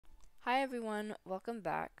Hi everyone, welcome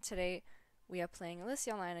back. Today we are playing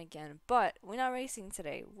Alicia online again, but we're not racing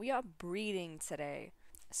today. We are breeding today.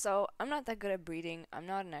 So I'm not that good at breeding. I'm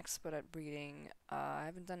not an expert at breeding. I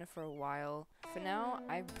haven't done it for a while. For now,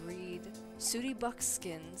 I breed Sooty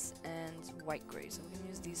Buckskins and White Greys. So we can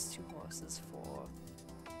use these two horses for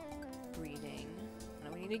breeding.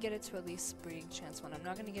 And we need to get it to at least breeding chance 1. I'm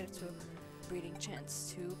not going to get it to breeding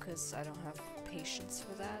chance 2 because I don't have patience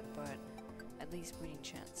for that, but at least breeding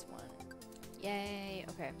chance 1. Yay!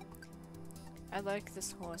 Okay. I like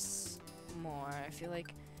this horse more. I feel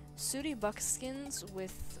like Sooty Buckskins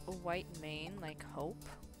with a white mane, like Hope.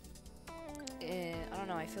 I don't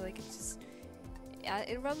know, I feel like it's just...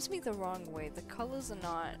 it rubs me the wrong way. The colors are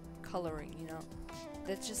not coloring, you know?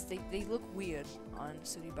 That's just, they look weird on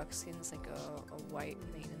Sooty Buckskins, like a white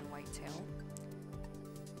mane and a white tail.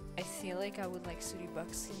 I feel like I would like Sooty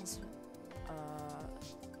Buckskins.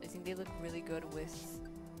 I think they look really good with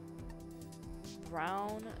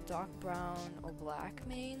brown, dark brown, or black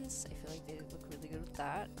manes. I feel like they look really good with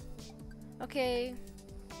that. Okay,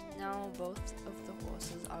 now both of the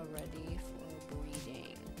horses are ready for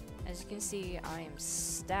breeding. As you can see, I am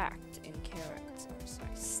stacked in carrots. I'm sorry,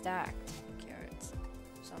 stacked in carrots.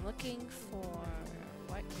 So I'm looking for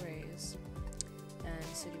White Greys and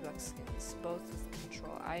Sooty Buckskins, both with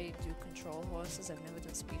control. I do control horses. I've never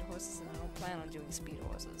done speed horses, and I don't plan on doing speed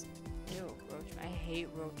horses. Ew, roach. I hate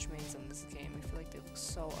roach manes in this game. I feel like they look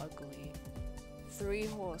so ugly. 3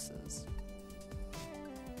 horses.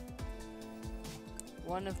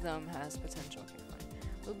 One of them has potential. Okay, fine.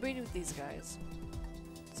 We'll breed with these guys.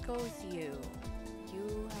 Let's go with you.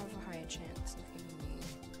 You have a higher chance of giving me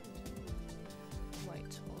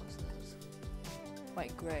white horses.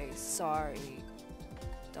 White Greys. Sorry.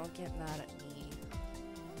 Don't get mad at me.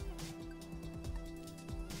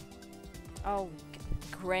 Oh,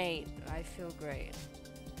 great. I feel great.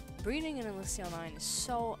 Breeding in Alicia Online is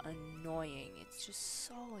so annoying. It's just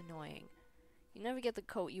so annoying. You never get the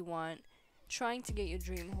coat you want. Trying to get your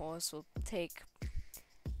dream horse will take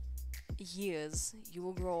years. You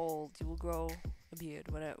will grow old. You will grow a beard,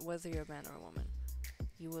 whether you're a man or a woman.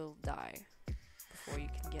 You will die before you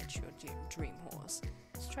can get your dream horse.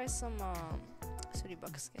 Let's try some Sooty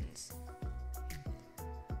Buckskins.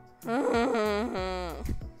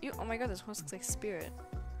 Oh my god, this horse looks like Spirit.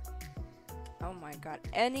 Oh my god.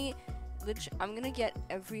 I'm gonna get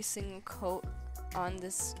every single coat on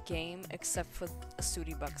this game except for a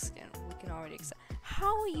Sooty Buckskin. We can already accept.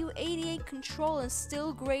 How are you 88 control and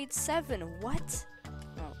still grade 7? What?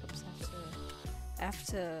 Oh, oops. I have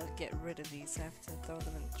to get rid of these. I have to throw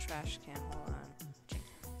them in the trash can. Hold on.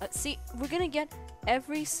 See, we're gonna get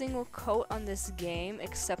every single coat on this game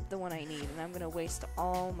except the one I need, and I'm gonna waste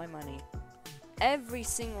all my money. Every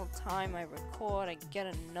single time I record, I get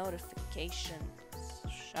a notification.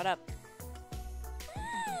 Shut up.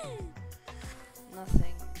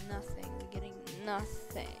 Nothing. We're getting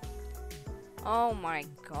nothing. Oh my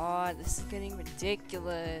god, this is getting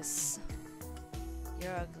ridiculous.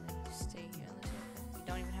 You're ugly. You stay here. You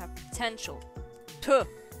don't even have potential. Tuh!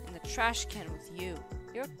 In the trash can with you.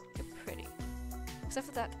 You're pretty. Except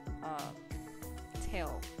for that,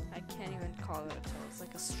 tail. I can't even call it a tail. It's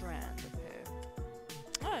like a strand of hair.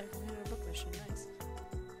 Oh, I completed a book mission. Nice.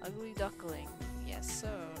 Ugly duckling. Yes,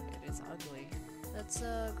 sir. It is ugly. Let's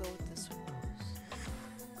go with this horse.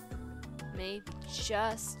 Maybe,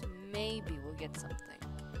 just maybe, we'll get something.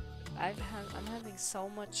 I'm having so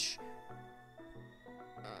much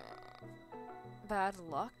bad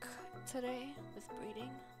luck today with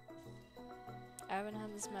breeding. I haven't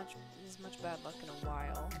had this much bad luck in a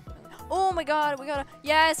while. Oh my god, we got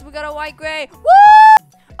a White Grey. Woo!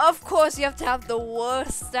 Of course you have to have the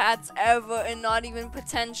worst stats ever and not even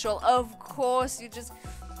potential. Of course you just...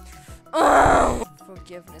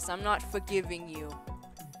 Forgiveness. I'm not forgiving you.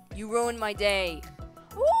 You ruined my day.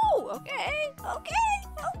 Ooh, okay.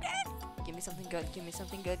 Give me something good. Give me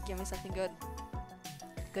something good.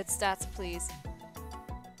 Good stats, please.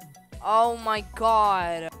 Oh my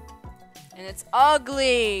god. And it's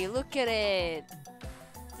ugly. Look at it.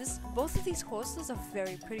 Both of these horses are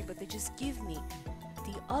very pretty, but they just give me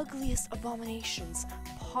the ugliest abominations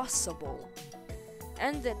possible.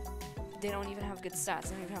 And then they don't even have good stats.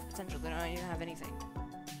 They don't even have potential. They don't even have anything.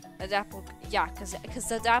 The Dapple, yeah, because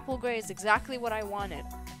the Dapple Grey is exactly what I wanted.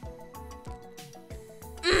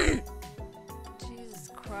 Jesus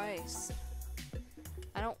Christ.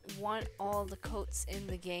 I don't want all the coats in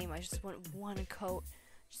the game. I just want one coat.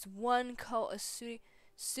 Just one coat. A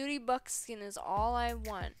Sooty Buckskin is all I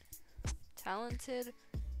want. Talented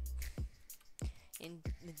in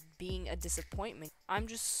being a disappointment. I'm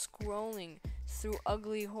just scrolling through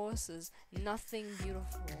ugly horses. Nothing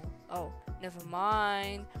beautiful. Oh, never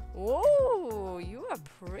mind. Whoa, you are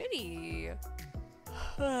pretty.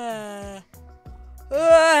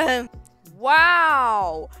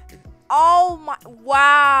 Wow. Oh my,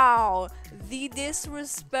 wow. The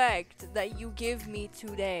disrespect that you give me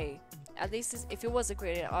today. At least if it was a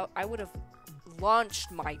grade, I would have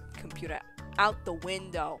launched my computer out the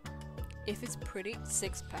window. If it's pretty,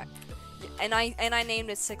 6-pack. And I named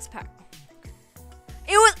it 6-pack.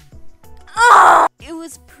 It was it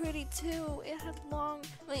was pretty too. It had long,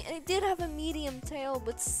 like, it did have a medium tail,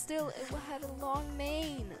 but still it had a long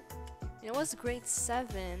mane. It was grade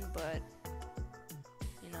 7, but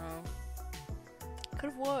you know,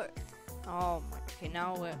 could have worked. Oh my. Okay,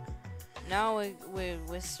 now we're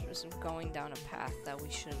going down a path that we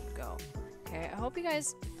shouldn't go. Okay, I hope you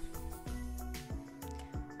guys.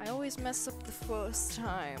 I always mess up the first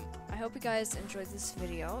time. I hope you guys enjoyed this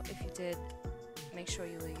video. If you did, make sure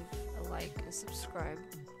you leave a like and subscribe.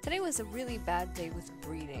 Today was a really bad day with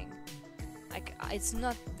breeding. Like, it's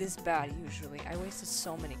not this bad usually. I wasted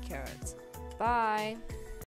so many carrots. Bye!